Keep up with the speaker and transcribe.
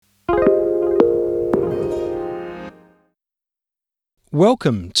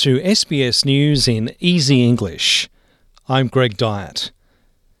Welcome to SBS News in Easy English. I'm Greg Dyett.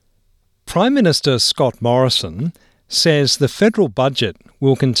 Prime Minister Scott Morrison says the federal budget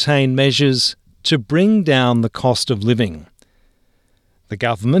will contain measures to bring down the cost of living. The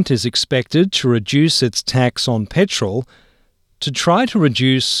government is expected to reduce its tax on petrol to try to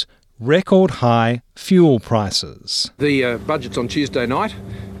reduce record-high fuel prices. The budget's on Tuesday night.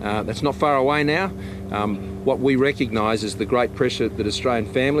 That's not far away now. What we recognise is the great pressure that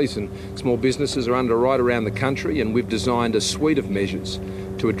Australian families and small businesses are under right around the country, and we've designed a suite of measures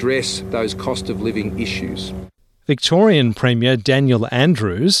to address those cost of living issues. Victorian Premier Daniel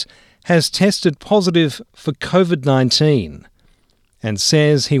Andrews has tested positive for COVID-19 and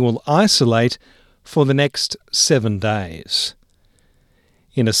says he will isolate for the next 7 days.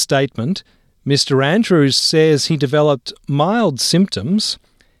 In a statement, Mr Andrews says he developed mild symptoms,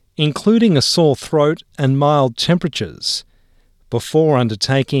 including a sore throat and mild temperatures, before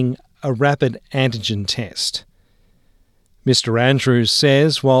undertaking a rapid antigen test. Mr Andrews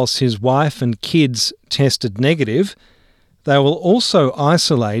says whilst his wife and kids tested negative, they will also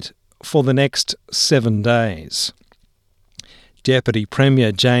isolate for the next 7 days. Deputy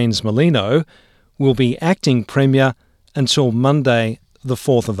Premier James Merlino will be acting Premier until Monday, the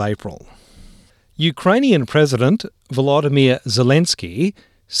 4th of April. Ukrainian President Volodymyr Zelensky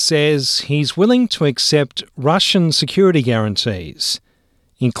says he's willing to accept Russian security guarantees,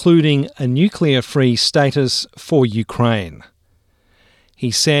 including a nuclear-free status for Ukraine. He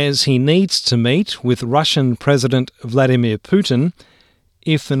says he needs to meet with Russian President Vladimir Putin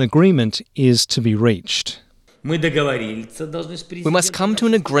if an agreement is to be reached. We must come to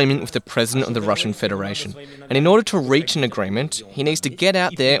an agreement with the President of the Russian Federation, and in order to reach an agreement, he needs to get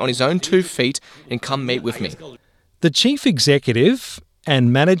out there on his own 2 feet and come meet with me. The Chief Executive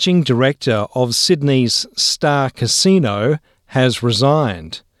and Managing Director of Sydney's Star Casino has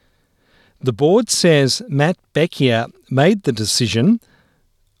resigned. The board says Matt Beckier made the decision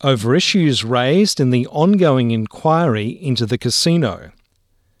over issues raised in the ongoing inquiry into the casino.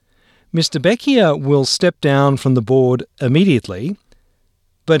 Mr Beckier will step down from the board immediately,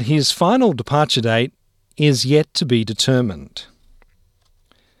 but his final departure date is yet to be determined.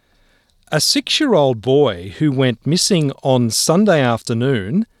 A 6-year-old boy who went missing on Sunday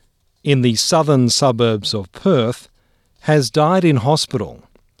afternoon in the southern suburbs of Perth has died in hospital.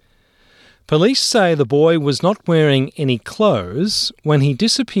 Police say the boy was not wearing any clothes when he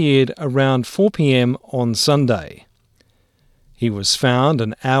disappeared around 4 p.m. on Sunday. He was found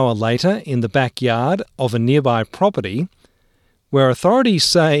an hour later in the backyard of a nearby property, where authorities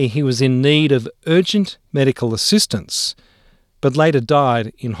say he was in need of urgent medical assistance, but later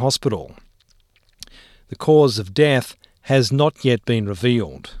died in hospital. The cause of death has not yet been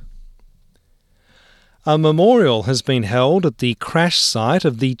revealed. A memorial has been held at the crash site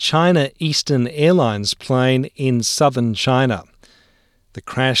of the China Eastern Airlines plane in southern China. The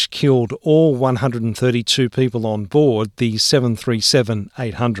crash killed all 132 people on board the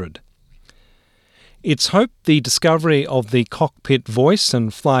 737-800. It's hoped the discovery of the cockpit voice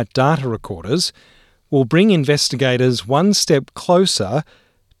and flight data recorders will bring investigators one step closer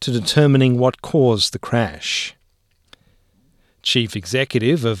to determining what caused the crash. Chief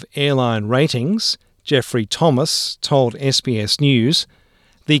Executive of Airline Ratings, Jeffrey Thomas, told SBS News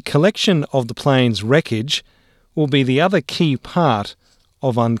the collection of the plane's wreckage will be the other key part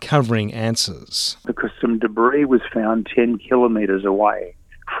of uncovering answers. Because some debris was found 10 kilometres away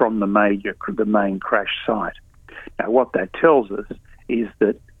from the main crash site. Now, what that tells us is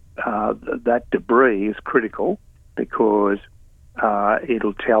that that debris is critical because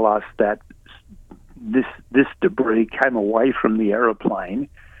it'll tell us that this debris came away from the aeroplane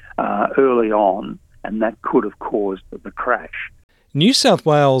early on, and that could have caused the crash. New South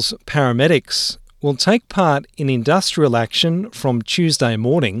Wales paramedics will take part in industrial action from Tuesday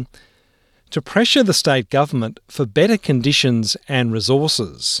morning to pressure the state government for better conditions and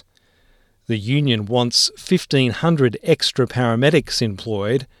resources. The union wants 1,500 extra paramedics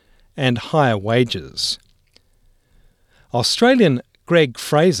employed and higher wages. Australian Greg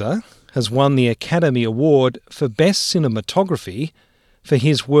Fraser has won the Academy Award for Best Cinematography for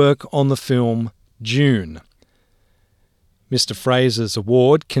his work on the film Dune. Mr Fraser's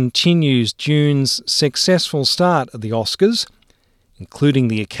award continues Dune's successful start at the Oscars, including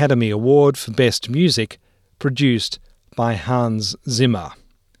the Academy Award for Best Music, produced by Hans Zimmer.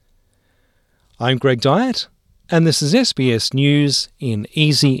 I'm Greg Dyett, and this is SBS News in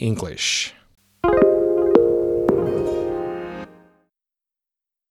Easy English.